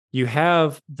 you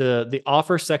have the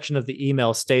offer section of the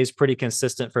email stays pretty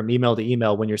consistent from email to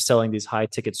email when you're selling these high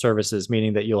ticket services,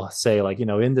 meaning that you'll say like,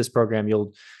 in this program,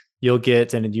 you'll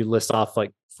get, and you list off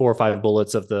like 4 or 5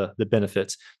 bullets of the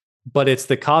benefits. But it's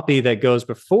the copy that goes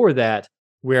before that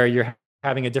where you're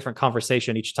having a different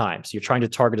conversation each time. So you're trying to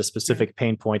target a specific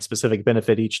pain point, specific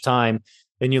benefit each time,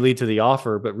 then you lead to the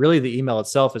offer. But really the email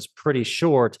itself is pretty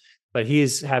short, but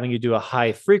he's having you do a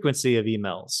high frequency of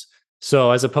emails.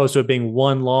 So as opposed to it being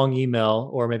one long email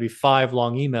or maybe 5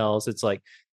 long emails, it's like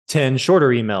 10 shorter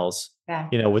emails,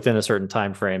 within a certain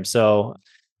time frame. So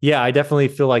yeah, I definitely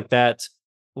feel like that,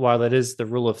 while that is the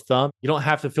rule of thumb, you don't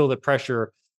have to feel the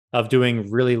pressure of doing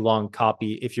really long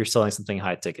copy if you're selling something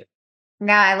high ticket.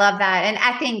 No, I love that. And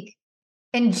I think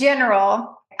in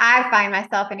general, I find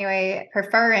myself anyway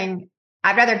preferring,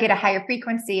 I'd rather get a higher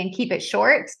frequency and keep it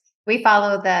short. We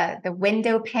follow the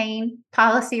window pane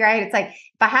policy, right? It's like,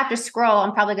 if I have to scroll,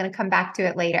 I'm probably going to come back to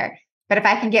it later. But if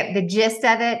I can get the gist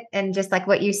of it, and just like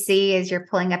what you see as you're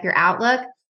pulling up your Outlook,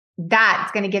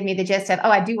 that's going to give me the gist of, oh,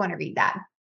 I do want to read that.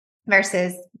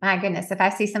 Versus, my goodness, if I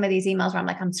see some of these emails where I'm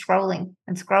like, I'm scrolling,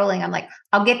 I'm like,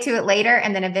 I'll get to it later.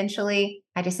 And then eventually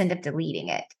I just end up deleting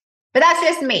it. But that's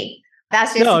just me.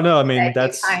 That's just no. I mean,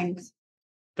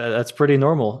 that's pretty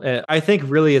normal. I think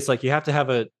really it's like you have to have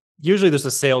usually there's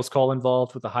a sales call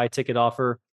involved with a high ticket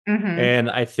offer. Mm-hmm. And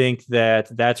I think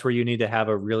that's where you need to have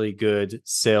a really good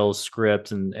sales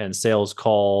script and sales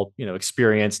call,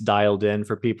 experience dialed in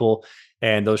for people.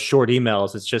 And those short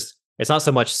emails, it's not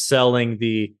so much selling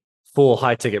the full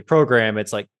high ticket program.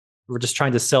 It's like, we're just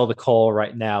trying to sell the call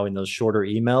right now in those shorter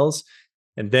emails,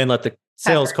 and then let the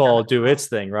sales call do its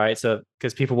thing. Right. So,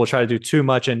 because people will try to do too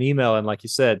much in email. And like you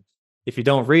said, if you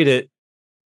don't read it,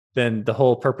 then the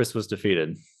whole purpose was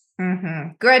defeated.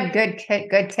 Mm-hmm. Good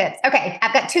tips. Okay.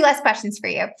 I've got 2 last questions for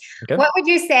you. Okay. What would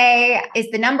you say is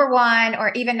the number one,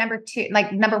 or even number 2,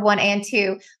 like number 1 and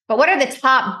 2, but what are the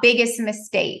top biggest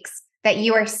mistakes that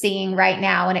you are seeing right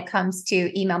now when it comes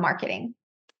to email marketing?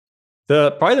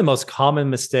 Probably the most common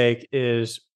mistake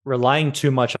is relying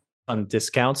too much on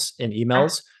discounts in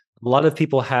emails. A lot of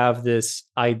people have this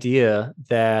idea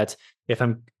that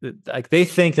they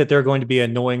think that they're going to be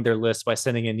annoying their list by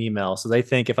sending an email. So they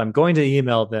think if I'm going to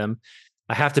email them,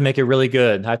 I have to make it really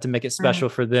good. I have to make it special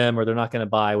for them, or they're not going to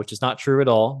buy, which is not true at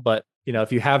all. But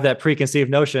if you have that preconceived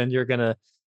notion,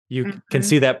 you can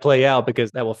see that play out,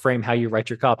 because that will frame how you write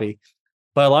your copy.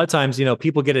 But a lot of times,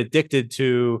 people get addicted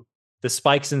to the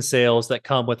spikes in sales that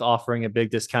come with offering a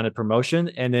big discounted promotion.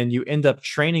 And then you end up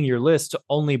training your list to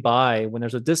only buy when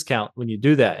there's a discount when you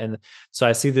do that. And so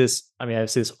I see this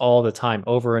all the time,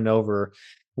 over and over,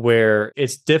 where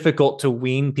it's difficult to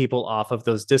wean people off of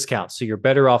those discounts. So you're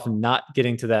better off not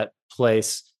getting to that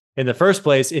place in the first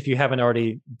place if you haven't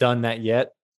already done that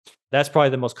yet. That's probably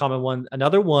the most common one.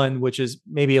 Another one, which is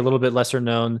maybe a little bit lesser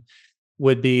known,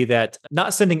 would be that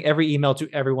not sending every email to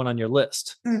everyone on your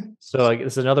list. So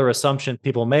it's another assumption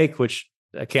people make, which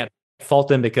I can't fault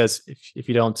them, because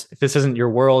if this isn't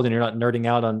your world and you're not nerding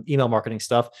out on email marketing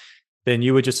stuff, then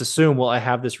you would just assume, well, I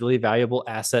have this really valuable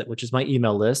asset, which is my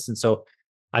email list. And so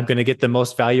I'm going to get the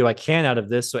most value I can out of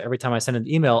this. So every time I send an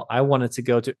email, I want it to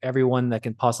go to everyone that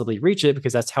can possibly reach it,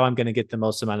 because that's how I'm going to get the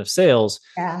most amount of sales.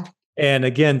 Yeah. And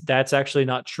again, that's actually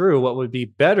not true. What would be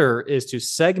better is to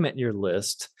segment your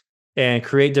list and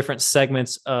create different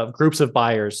segments of groups of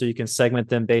buyers. So you can segment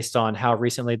them based on how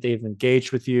recently they've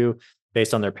engaged with you,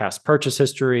 based on their past purchase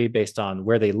history, based on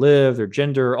where they live, their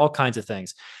gender, all kinds of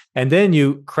things. And then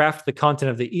you craft the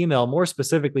content of the email more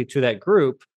specifically to that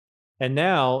group. And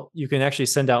now you can actually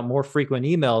send out more frequent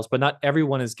emails, but not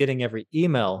everyone is getting every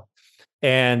email.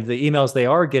 And the emails they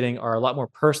are getting are a lot more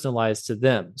personalized to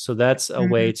them. So that's a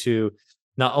way to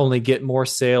not only get more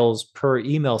sales per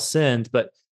email send, but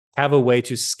have a way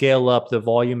to scale up the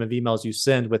volume of emails you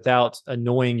send without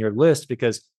annoying your list,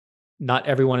 because not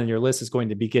everyone in your list is going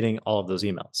to be getting all of those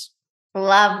emails.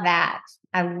 Love that.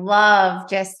 I love,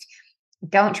 just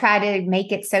don't try to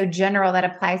make it so general that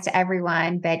applies to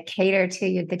everyone, but cater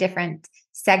to the different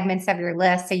segments of your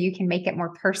list so you can make it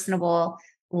more personable.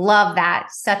 Love that.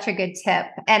 Such a good tip.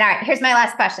 And all right, here's my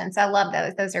last question. So I love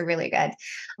those. Those are really good.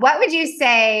 What would you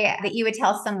say that you would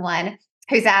tell someone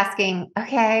who's asking,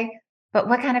 okay, but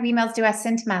what kind of emails do I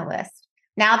send to my list?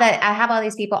 Now that I have all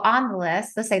these people on the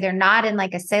list, let's say they're not in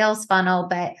like a sales funnel,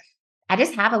 but I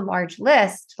just have a large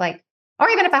list, or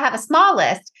even if I have a small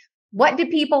list, what do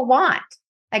people want?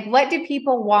 What do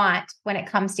people want when it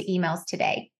comes to emails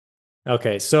today?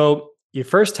 Okay. So you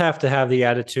first have to have the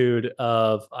attitude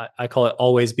of, I call it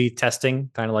always be testing,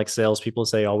 kind of like salespeople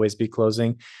say, always be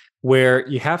closing, where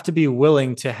you have to be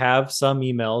willing to have some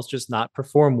emails just not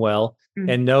perform well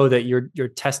and know that you're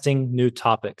testing new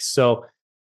topics. So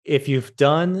if you've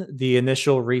done the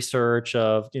initial research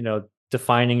of,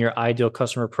 defining your ideal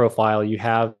customer profile, you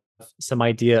have some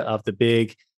idea of the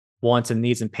big wants and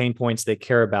needs and pain points they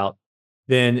care about,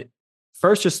 then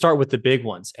first just start with the big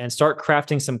ones and start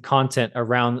crafting some content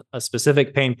around a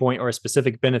specific pain point or a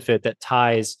specific benefit that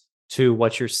ties to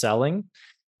what you're selling.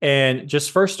 And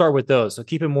just first start with those. So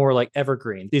keep it more like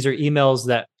evergreen. These are emails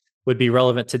that would be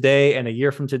relevant today and a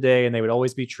year from today, and they would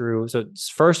always be true. So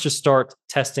first just start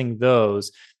testing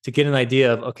those to get an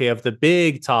idea of, okay, of the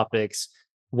big topics,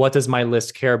 what does my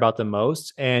list care about the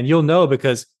most? And you'll know,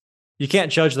 because you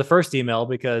can't judge the first email,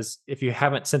 because if you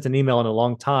haven't sent an email in a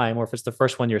long time, or if it's the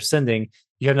first one you're sending,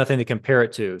 you have nothing to compare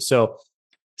it to. So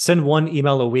send one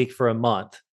email a week for a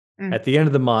month. At the end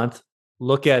of the month,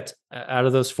 look at, out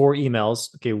of those 4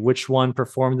 emails, okay, which one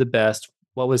performed the best?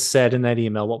 What was said in that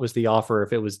email? What was the offer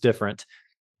if it was different?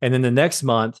 And then the next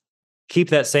month, keep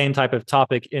that same type of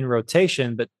topic in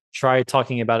rotation, but try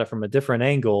talking about it from a different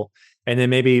angle. And then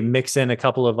maybe mix in a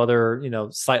couple of other,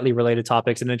 slightly related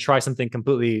topics, and then try something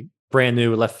completely brand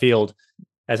new, left field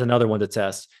as another one to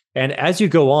test. And as you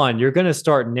go on, you're going to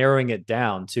start narrowing it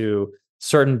down to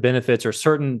certain benefits or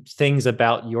certain things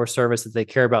about your service that they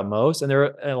care about most. And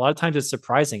a lot of times it's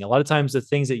surprising. A lot of times the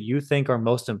things that you think are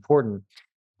most important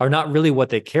are not really what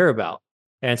they care about.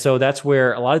 And so that's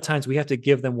where a lot of times we have to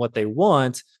give them what they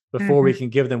want before we can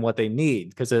give them what they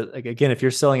need. Because again, if you're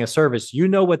selling a service, you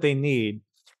know what they need,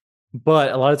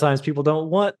 but a lot of times people don't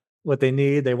want what they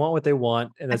need. They want what they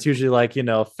want. And that's usually like,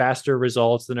 faster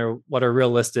results than what are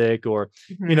realistic, or,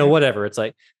 whatever. It's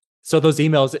like, so those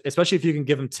emails, especially if you can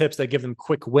give them tips that give them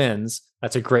quick wins,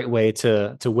 that's a great way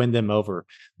to win them over.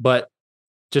 But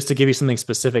just to give you something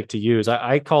specific to use,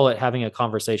 I call it having a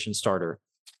conversation starter.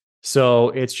 So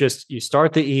it's just, you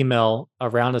start the email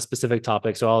around a specific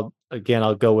topic. So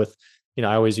I'll go with,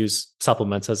 I always use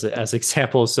supplements as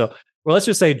examples. So, well, let's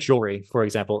just say jewelry, for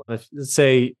example. Let's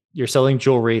say you're selling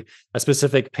jewelry. A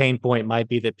specific pain point might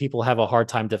be that people have a hard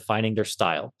time defining their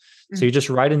style. So you just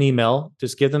write an email,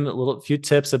 just give them a few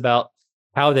tips about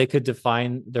how they could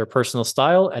define their personal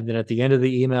style. And then at the end of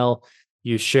the email,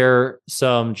 you share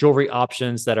some jewelry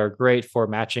options that are great for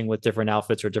matching with different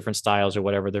outfits or different styles or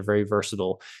whatever. They're very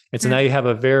versatile. And so now you have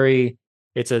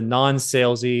it's a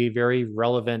non-salesy, very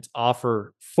relevant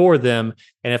offer for them.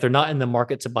 And if they're not in the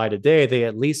market to buy today, they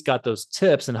at least got those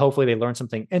tips, and hopefully they learn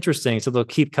something interesting. So they'll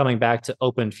keep coming back to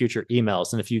open future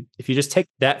emails. And if you just take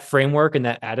that framework and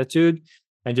that attitude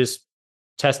and just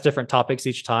test different topics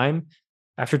each time,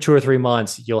 after 2 or 3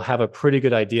 months, you'll have a pretty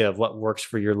good idea of what works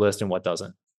for your list and what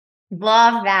doesn't.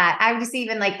 Love that. I was just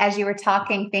even as you were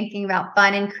talking, thinking about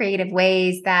fun and creative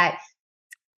ways that,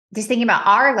 just thinking about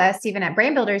our list, even at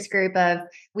Brand Builders Group,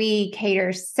 we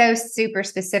cater so super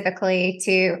specifically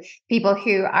to people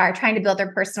who are trying to build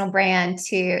their personal brand,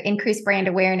 to increase brand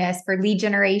awareness, for lead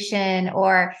generation,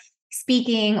 or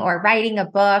speaking, or writing a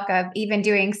book, of even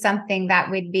doing something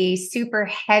that would be super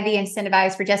heavy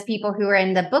incentivized for just people who are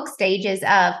in the book stages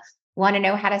of want to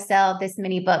know how to sell this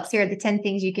many books. Here are the 10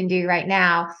 things you can do right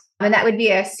now. And that would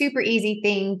be a super easy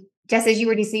thing, just as you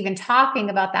were just even talking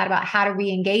about that, about how to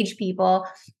re-engage people,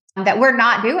 that we're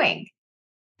not doing.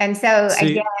 And so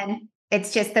again,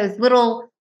 it's just those little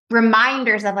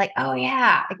reminders of oh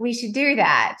yeah, we should do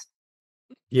that.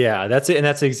 Yeah, that's it. And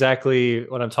that's exactly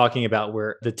what I'm talking about,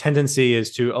 where the tendency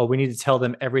is to, we need to tell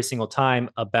them every single time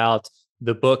about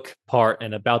the book part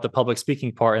and about the public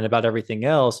speaking part and about everything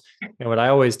else. And what I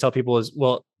always tell people is,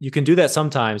 well, you can do that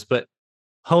sometimes, but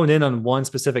hone in on one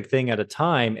specific thing at a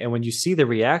time. And when you see the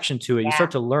reaction to it, you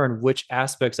start to learn which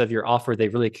aspects of your offer they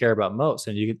really care about most.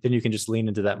 And then you can just lean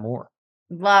into that more.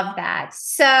 Love that.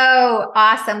 So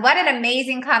awesome. What an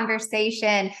amazing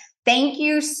conversation. Thank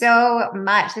you so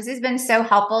much. This has been so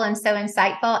helpful and so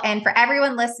insightful. And for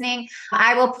everyone listening,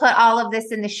 I will put all of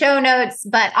this in the show notes,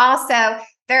 but also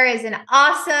there is an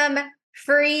awesome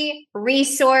free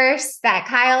resource that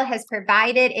Kyle has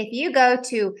provided. If you go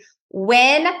to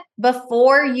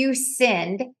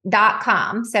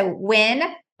whenbeforeyousend.com. So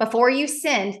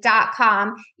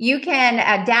whenbeforeyousend.com, you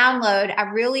can download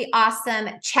a really awesome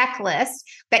checklist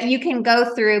that you can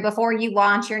go through before you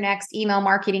launch your next email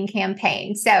marketing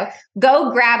campaign. So go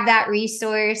grab that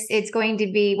resource. It's going to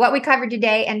be what we covered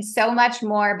today and so much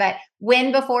more, but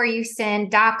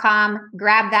whenbeforeyousend.com,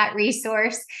 grab that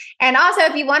resource. And also,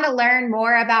 if you want to learn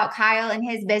more about Kyle and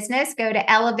his business, go to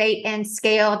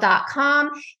elevateandscale.com.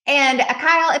 And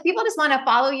Kyle, if people just want to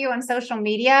follow you on social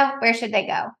media, where should they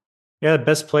go? Yeah, the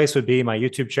best place would be my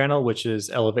YouTube channel, which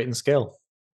is Elevate and Scale.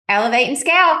 Elevate and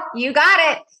Scale. You got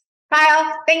it.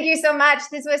 Kyle, thank you so much.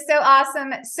 This was so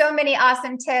awesome. So many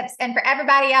awesome tips. And for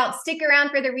everybody else, stick around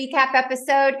for the recap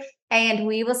episode, and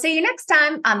we will see you next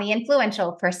time on The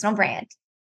Influential Personal Brand.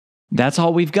 That's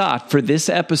all we've got for this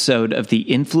episode of the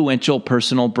Influential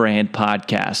Personal Brand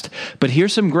Podcast. But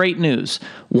here's some great news.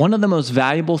 One of the most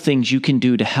valuable things you can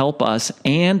do to help us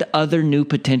and other new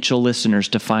potential listeners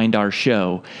to find our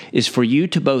show is for you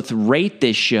to both rate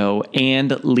this show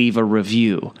and leave a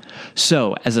review.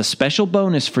 So, as a special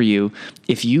bonus for you,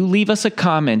 if you leave us a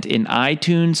comment in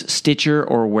iTunes, Stitcher,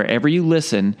 or wherever you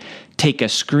listen, take a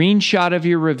screenshot of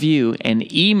your review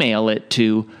and email it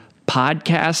to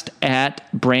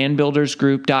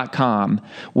podcast@brandbuildersgroup.com.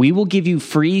 We will give you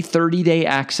free 30-day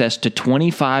access to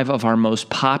 25 of our most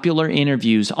popular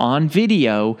interviews on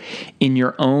video in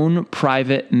your own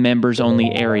private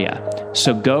members-only area.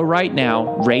 So go right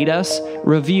now, rate us,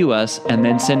 review us, and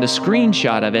then send a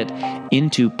screenshot of it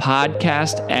into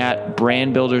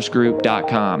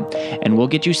podcast@brandbuildersgroup.com. And we'll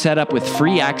get you set up with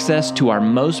free access to our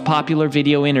most popular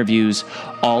video interviews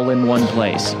all in one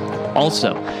place.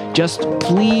 Also, just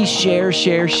please share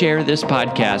this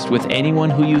podcast with anyone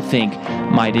who you think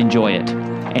might enjoy it.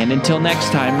 And until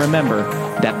next time, remember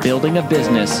that building a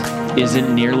business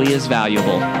isn't nearly as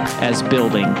valuable as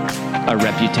building a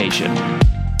reputation.